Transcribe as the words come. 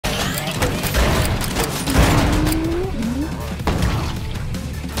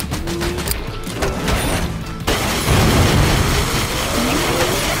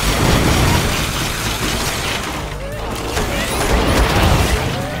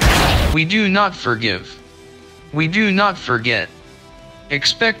We do not forgive. We do not forget.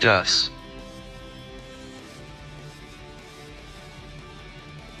 Expect us.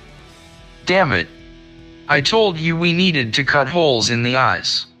 Damn it. I told you we needed to cut holes in the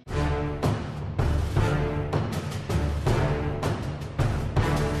eyes.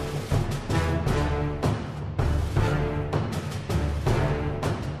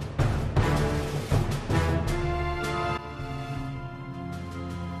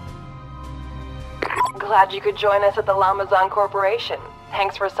 Glad you could join us at the Llama Corporation.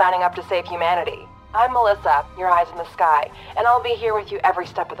 Thanks for signing up to save humanity. I'm Melissa, your eyes in the sky, and I'll be here with you every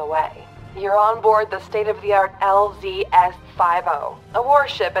step of the way. You're on board the state-of-the-art LZS-50, a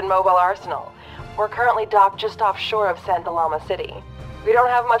warship and mobile arsenal. We're currently docked just offshore of Santa Llama City. We don't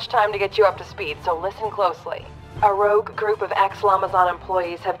have much time to get you up to speed, so listen closely. A rogue group of ex-Llama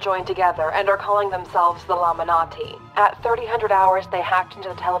employees have joined together and are calling themselves the Llamanati. At 3000 hours, they hacked into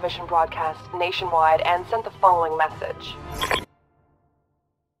the television broadcast nationwide and sent the following message.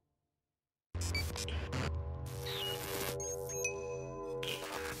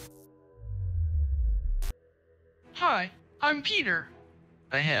 Hi, I'm Peter.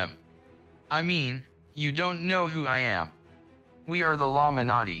 Ahem. I mean, you don't know who I am. We are the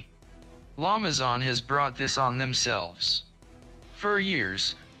Llamanati. Llama has brought this on themselves. For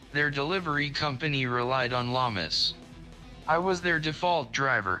years, their delivery company relied on llamas. I was their default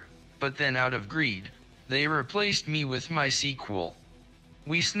driver, but then out of greed, they replaced me with my sequel.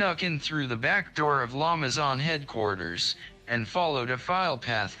 We snuck in through the back door of Llama headquarters, and followed a file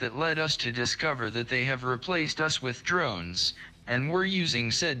path that led us to discover that they have replaced us with drones, and we're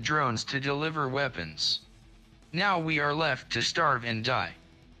using said drones to deliver weapons. Now we are left to starve and die.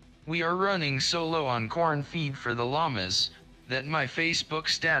 We are running so low on corn feed for the llamas, that my Facebook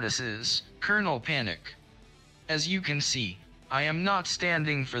status is, Colonel Panic. As you can see, I am not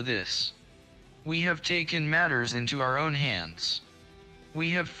standing for this. We have taken matters into our own hands. We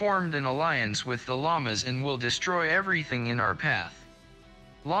have formed an alliance with the llamas and will destroy everything in our path.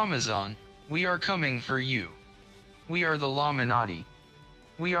 Llama, we are coming for you. We are the Llamanati.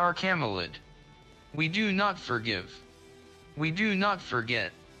 We are Camelid. We do not forgive. We do not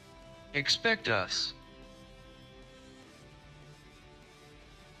forget. Expect us.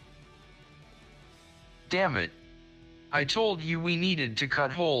 Damn it. I told you we needed to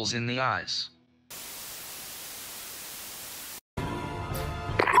cut holes in the eyes.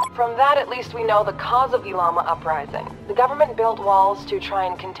 From that, at least we know the cause of the llama uprising. The government built walls to try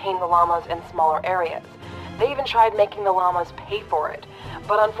and contain the llamas in smaller areas. They even tried making the llamas pay for it.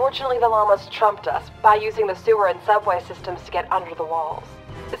 But unfortunately, the llamas trumped us by using the sewer and subway systems to get under the walls.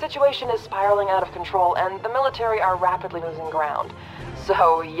 The situation is spiraling out of control, and the military are rapidly losing ground.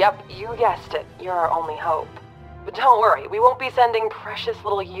 So, yep, you guessed it, you're our only hope. But don't worry, we won't be sending precious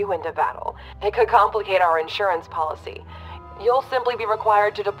little you into battle. It could complicate our insurance policy. You'll simply be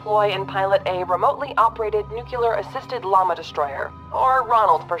required to deploy and pilot a remotely operated nuclear-assisted llama destroyer, or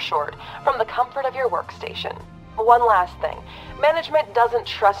Ronald for short, from the comfort of your workstation. One last thing. Management doesn't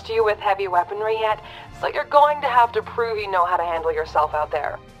trust you with heavy weaponry yet, so you're going to have to prove you know how to handle yourself out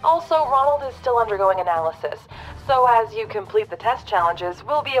there. Also, Ronald is still undergoing analysis, so as you complete the test challenges,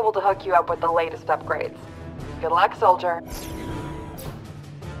 we'll be able to hook you up with the latest upgrades. Good luck, soldier.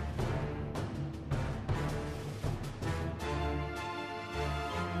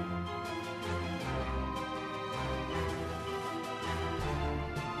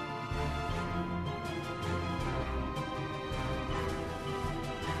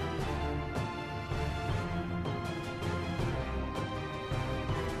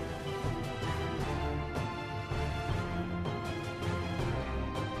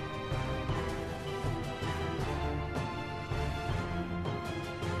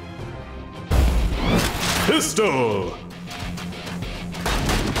 Pistol!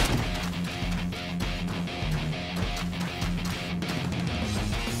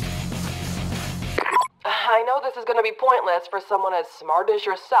 I know this is going to be pointless for someone as smart as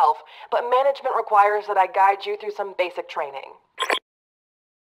yourself, but management requires that I guide you through some basic training.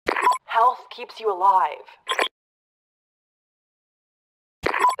 Health keeps you alive.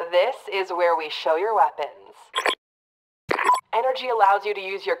 This is where we show your weapons. Energy allows you to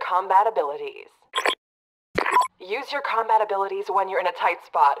use your combat abilities. Use your combat abilities when you're in a tight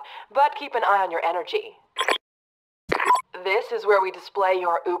spot, but keep an eye on your energy. This is where we display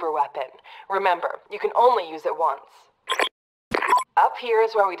your uber weapon. Remember, you can only use it once. Up here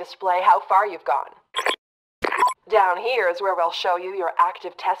is where we display how far you've gone. Down here is where we'll show you your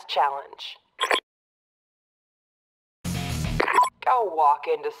active test challenge. Go walk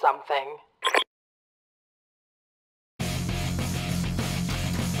into something.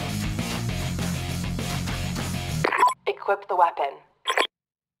 equip the weapon.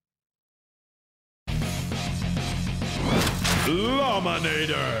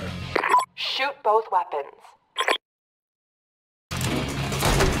 Llamanati! Shoot both weapons.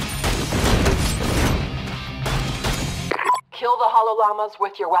 Kill the hollow llamas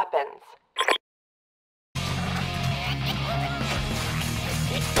with your weapons.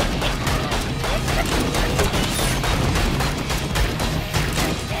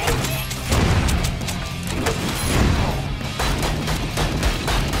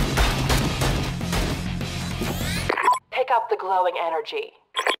 Pick up the glowing energy.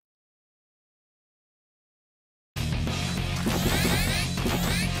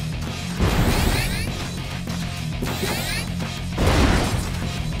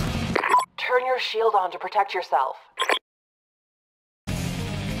 Turn your shield on to protect yourself.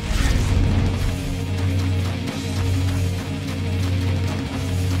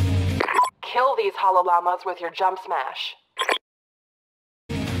 Kill these hollow llamas with your jump smash.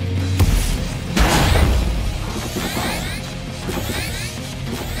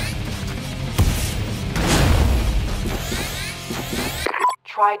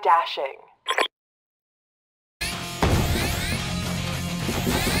 Try dashing.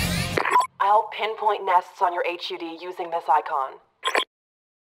 I'll pinpoint nests on your HUD using this icon.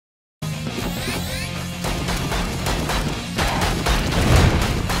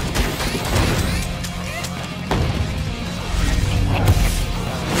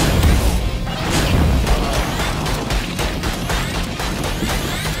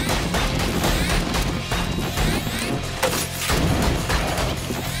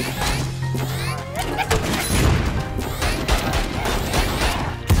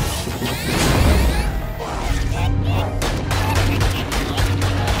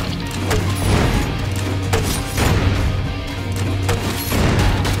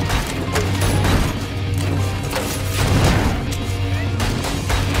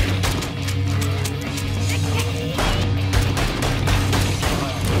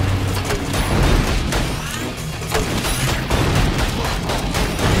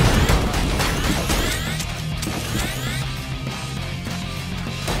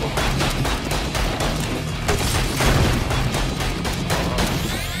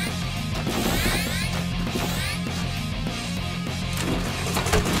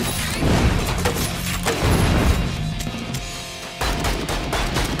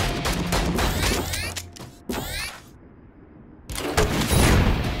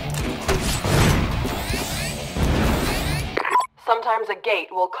 Sometimes a gate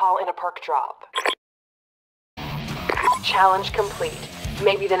will call in a perk drop. Challenge complete.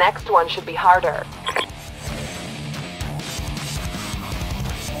 Maybe the next one should be harder.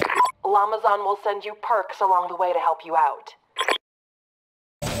 Llama-zon will send you perks along the way to help you out.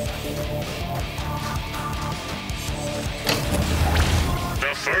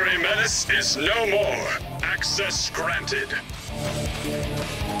 The furry menace is no more. Access granted.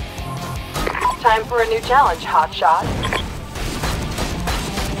 Time for a new challenge, hotshot.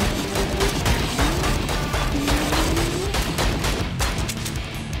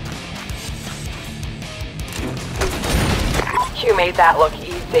 You made that look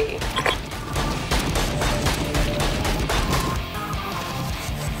easy.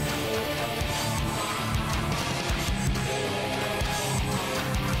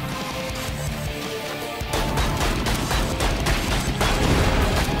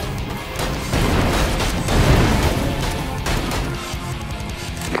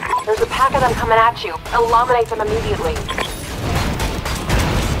 There's a pack of them coming at you. Eliminate them immediately.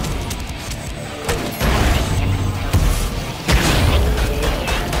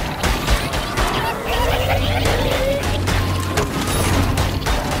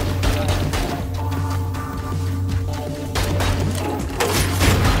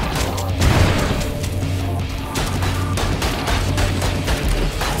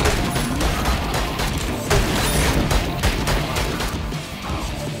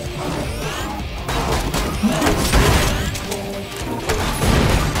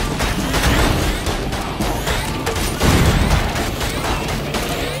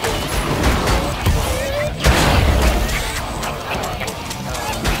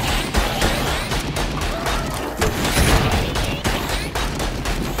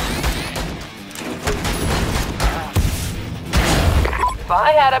 If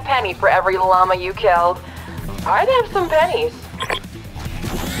I had a penny for every llama you killed, I'd have some pennies.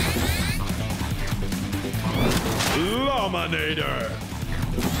 Llamanati!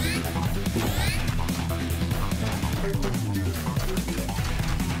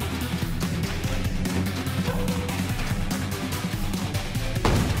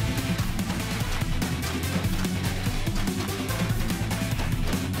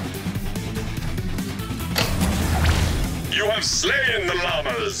 have slain the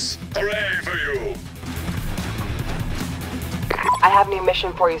llamas! Hooray for you! I have a new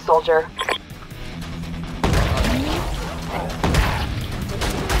mission for you, soldier.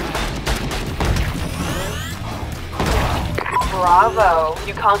 Bravo!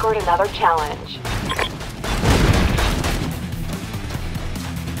 You conquered another challenge.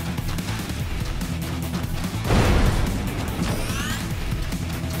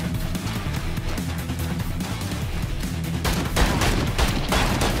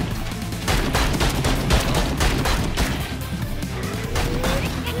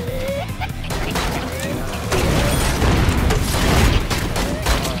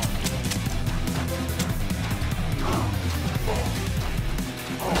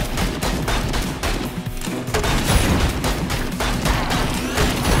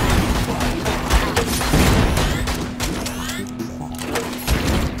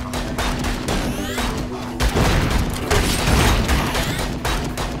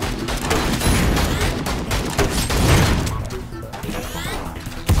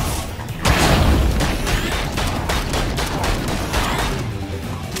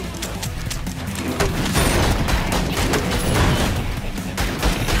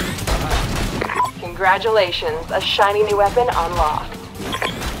 Congratulations, a shiny new weapon unlocked.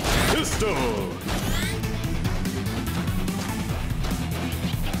 Pistol!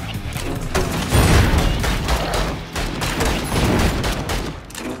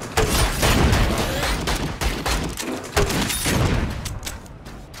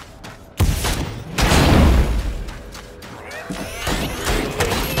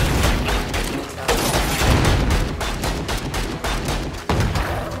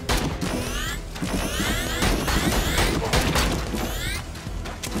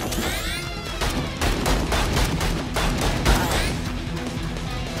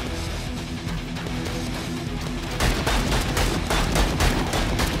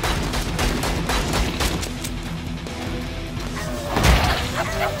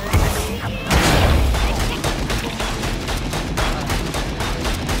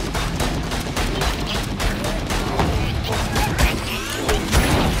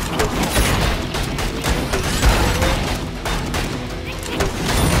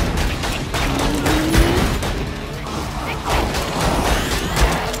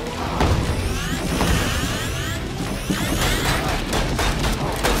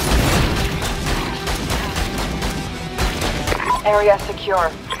 Area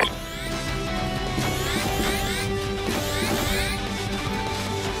secure.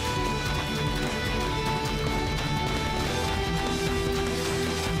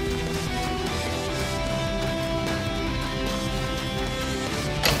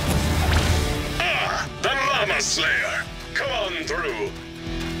 Ah! The Llama Slayer! Come on through!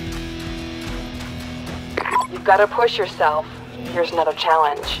 You've got to push yourself. Here's another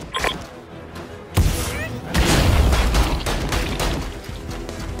challenge.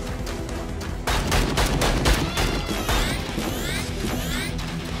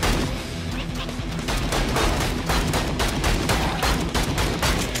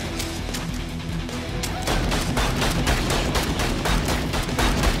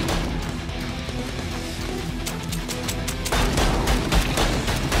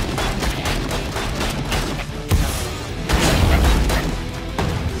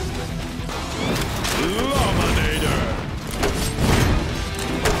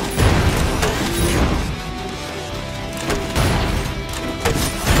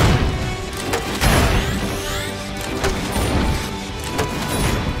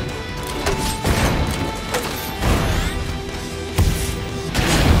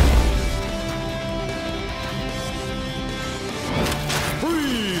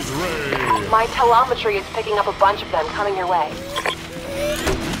 My telemetry is picking up a bunch of them coming your way.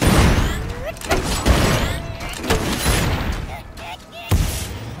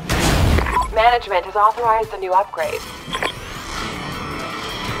 Management has authorized a new upgrade.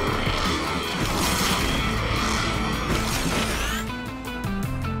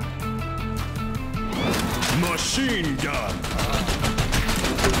 Machine gun!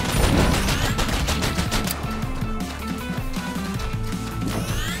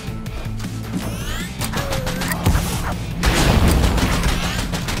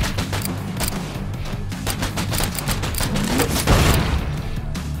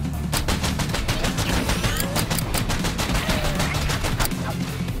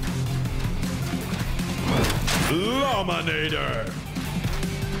 Llamanati!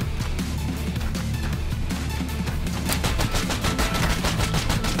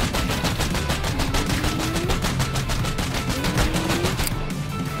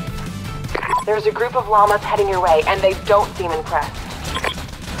 There's There's a group of llamas heading your way, and they don't seem impressed.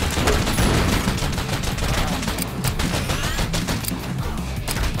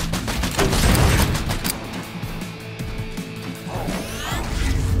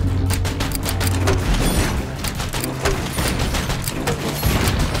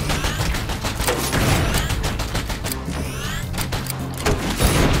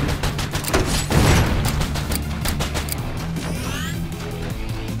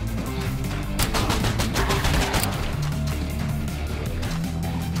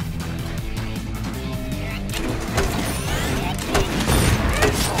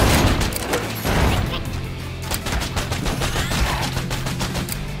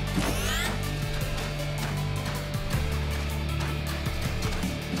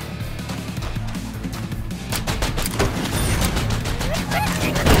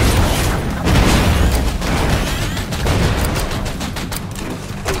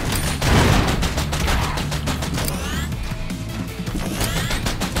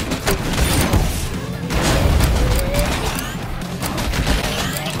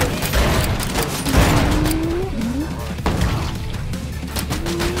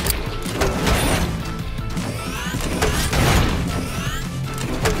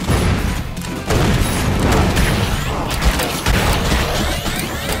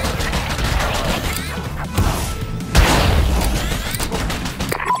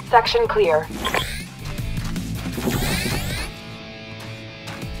 Section clear.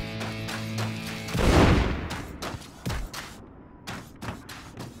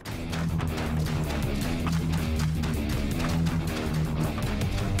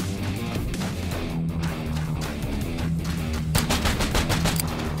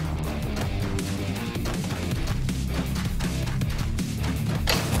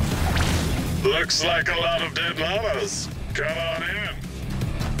 Looks like a lot of dead llamas. Come on in.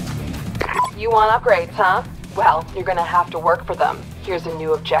 You want upgrades, huh? Well, you're gonna have to work for them. Here's a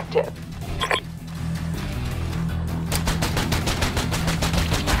new objective.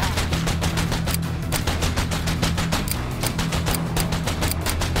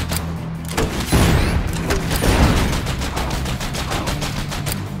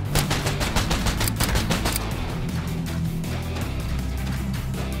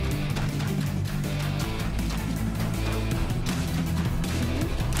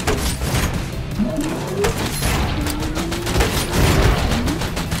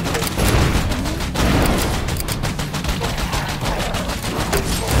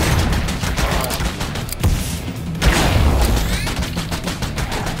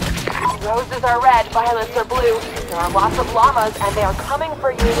 Roses are red, violets are blue. There are lots of llamas, and they are coming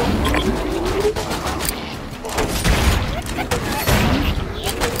for you.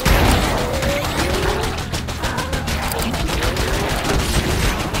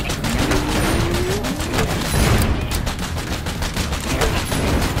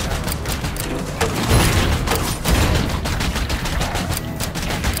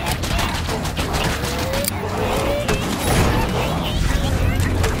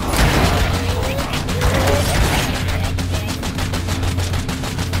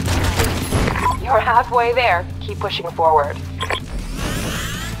 You're halfway there. Keep pushing forward.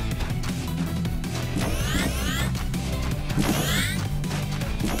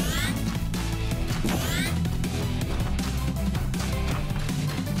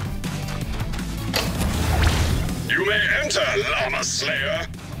 You may enter, Llama Slayer.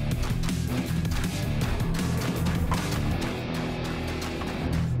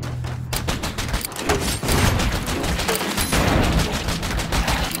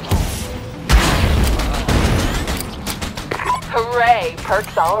 Hooray!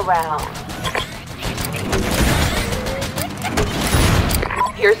 Perks all around.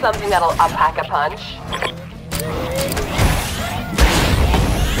 Here's something that'll unpack a punch.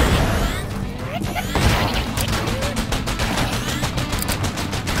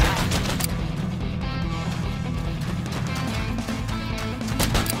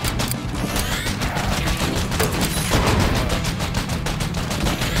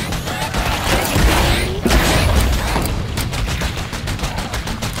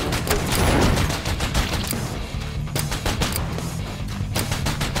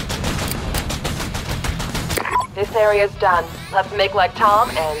 This area's done. Let's make like Tom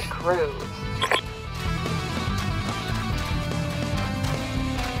and cruise.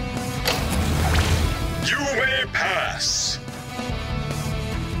 You may pass.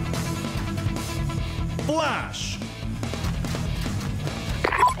 Flash!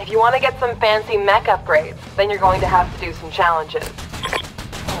 If you want to get some fancy mech upgrades, then you're going to have to do some challenges.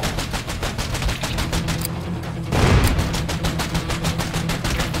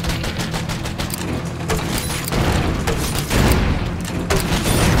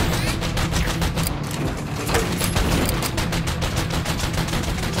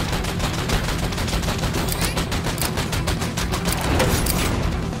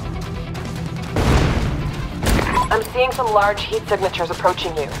 seeing some large heat signatures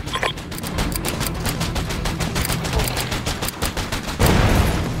approaching you.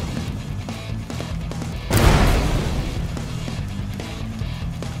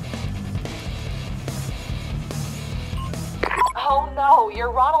 Oh no,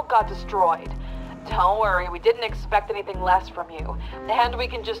 your Ronald got destroyed. Don't worry, we didn't expect anything less from you, and we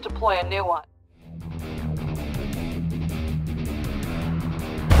can just deploy a new one.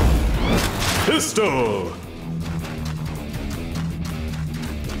 Pistol!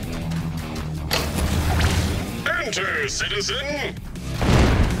 Enter, citizen!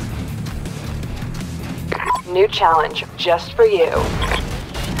 New challenge, just for you.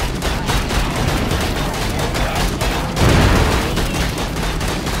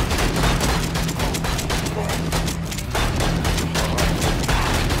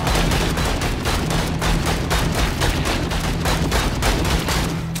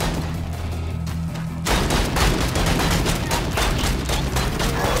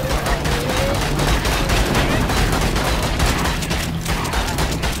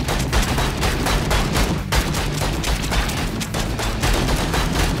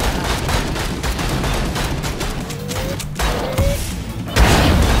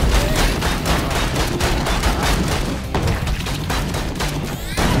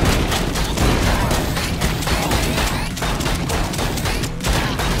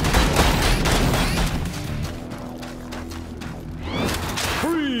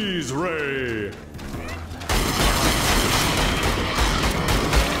 Freeze ray!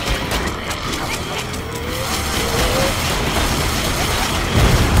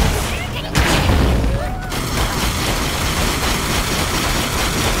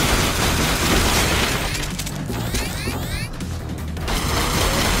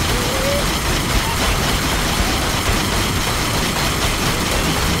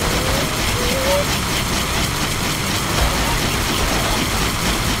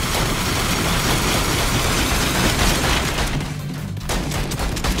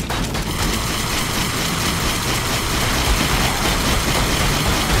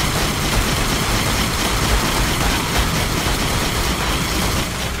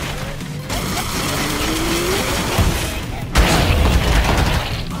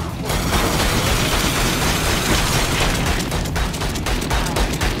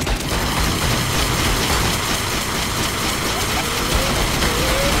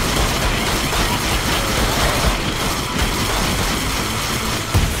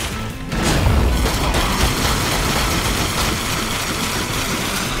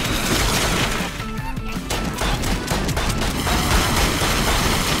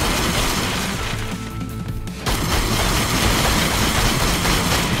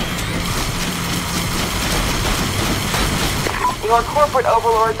 Your corporate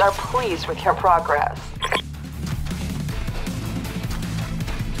overlords are pleased with your progress.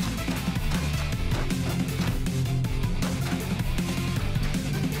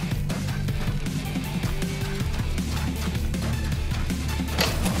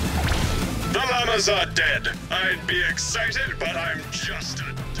 The llamas are dead. I'd be excited, but I'm just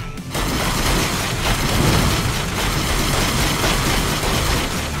a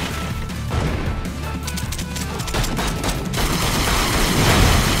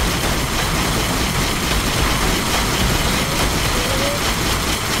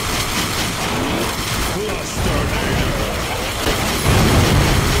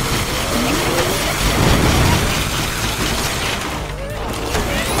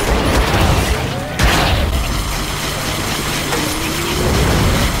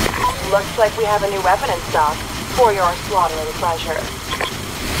Looks like we have a new weapon in stock for your slaughtering pleasure.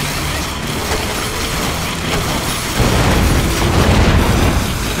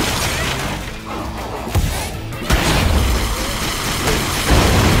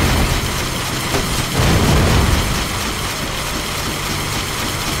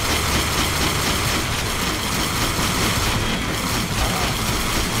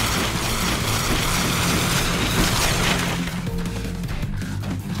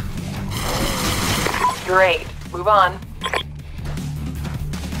 Great. Move on.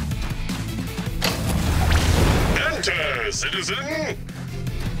 Enter, citizen!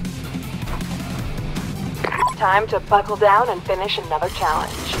 Time to buckle down and finish another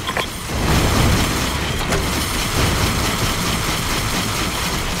challenge.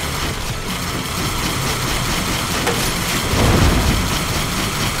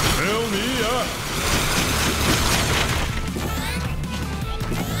 Fill me up!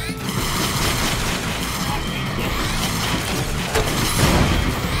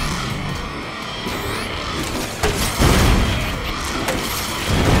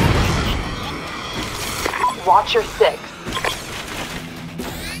 Watch your six.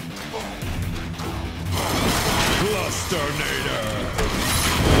 Clusternator!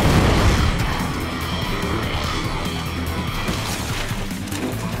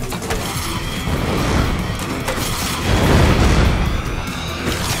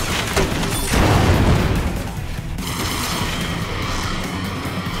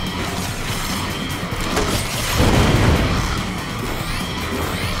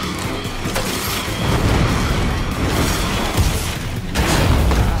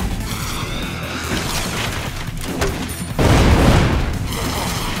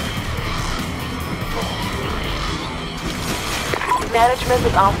 Management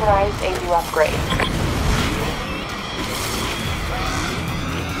has authorized a new upgrade.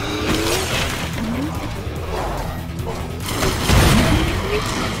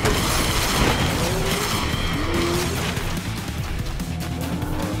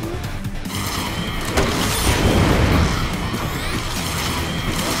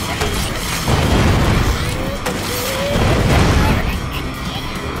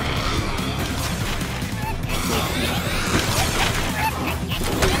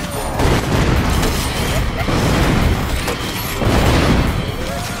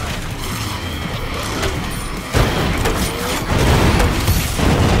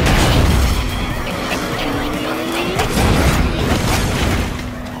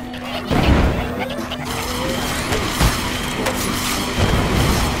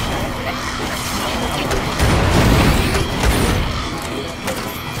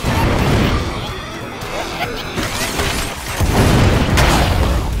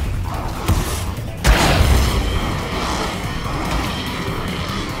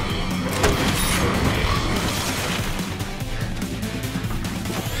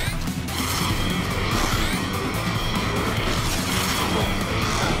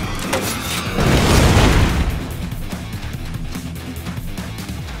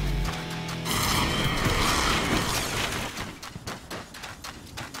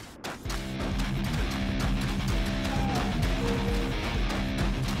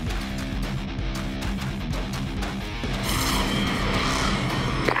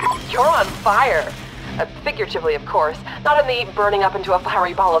 You're on fire. Figuratively, of course. Not in the burning up into a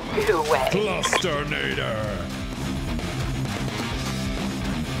fiery ball of goo way. Clusternator!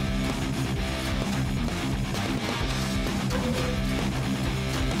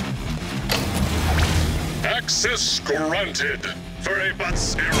 Access granted. Furry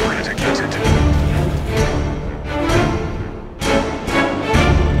butts eradicated.